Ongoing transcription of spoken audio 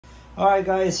Alright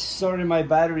guys, sorry my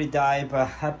battery died,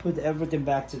 but I put everything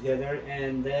back together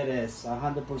and that is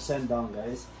 100% done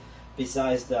guys.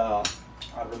 Besides the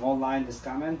remote line that's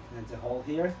coming and the hole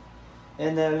here.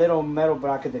 And the little metal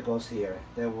bracket that goes here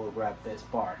that will grab this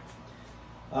part.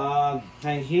 And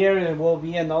here it will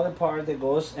be another part that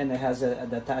goes and it has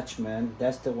an attachment.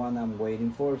 That's the one I'm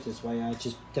waiting for. This is why I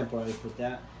just temporarily put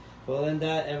that. Well, in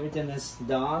that everything is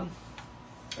done.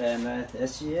 And there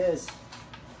she is.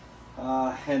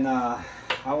 I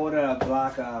ordered a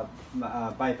black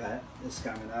biped. It's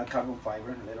coming out, carbon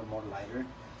fiber, a little more lighter,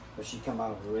 but she come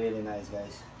out really nice,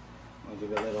 guys. I'll give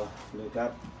you a little look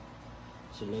up.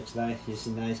 She looks like you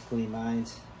see nice clean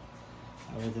lines,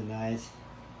 really nice.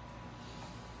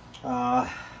 I'll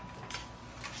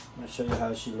show you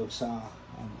how she looks on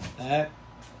the back.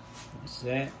 That's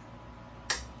it.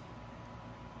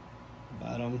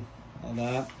 Bottom, all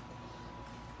that.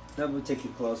 That will take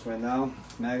you close right now.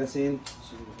 Magazine.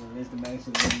 She released the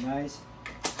magazine really nice.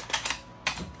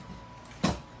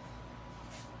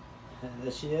 And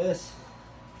there she is.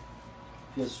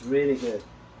 Feels really good.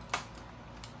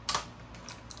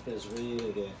 Feels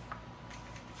really good.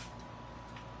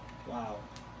 Wow.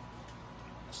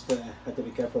 Just have to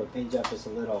be careful. The paint job is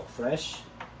a little fresh.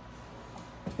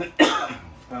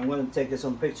 I'm going to take you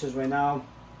some pictures right now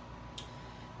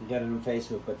and get it on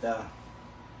Facebook, but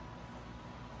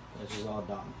this is all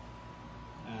done.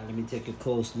 Let me take a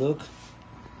close look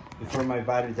before my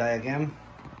battery die again.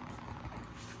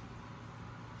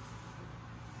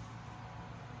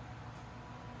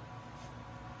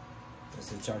 That's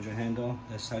the charger handle.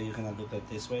 That's how you're gonna look at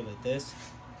this way, like this.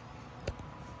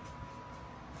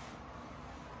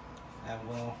 And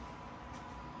well,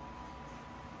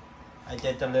 I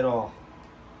did the little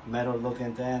metal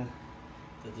looking thing.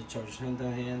 Did the charger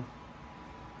handle here.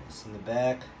 It's in the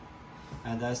back.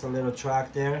 And that's the little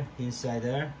track there, inside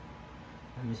there.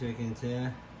 Let me see if you can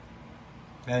tell.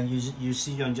 And you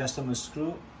see your adjustable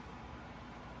screw.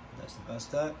 That's the best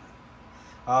step.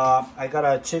 I got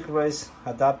a chick race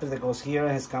adapter that goes here.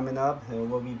 It's coming up. It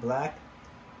will be black.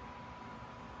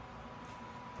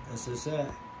 This is it.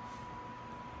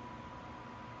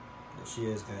 There she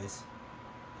is, guys.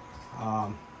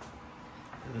 The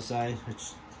other side,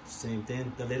 which same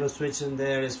thing. The little switch in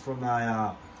there is from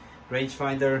my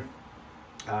rangefinder.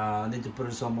 I need to put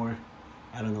it somewhere.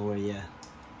 I don't know where yet.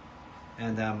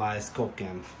 And my scope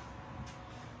cam,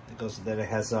 because there it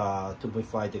has a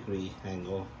 2.5 degree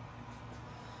angle.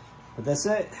 But that's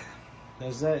it.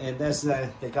 That's it. And that's the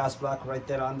gas block right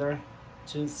there under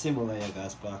to simulate a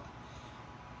gas block.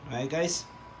 Alright guys.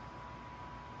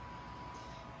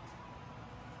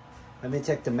 Let me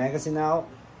take the magazine out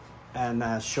and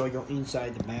show you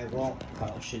inside the mag wall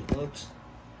how she looks.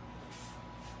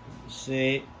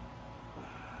 See.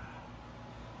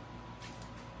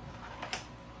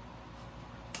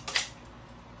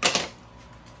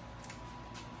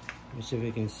 Let me see if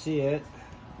we can see it.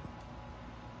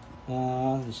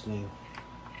 This thing.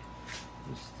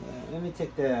 Let me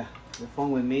take the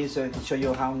phone with me so I can show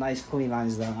you how nice clean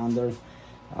lines are under.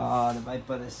 The biped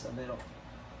is a little.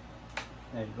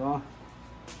 There you go.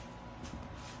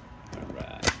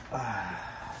 Alright.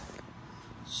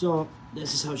 So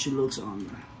this is how she looks on.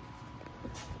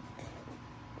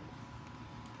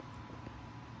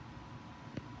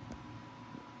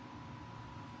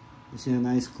 You see a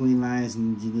nice clean lines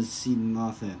and you just see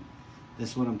nothing.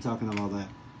 That's what I'm talking about.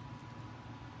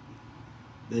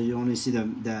 That you only see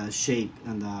the shape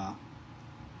and the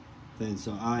thing.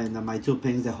 So and my two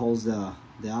pins that holds the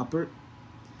upper,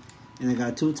 and I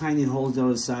got two tiny holes the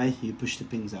other side. You push the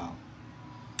pins out.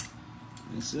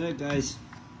 That's it, guys.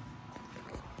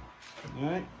 All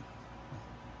right,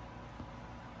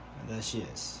 and there she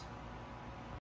is.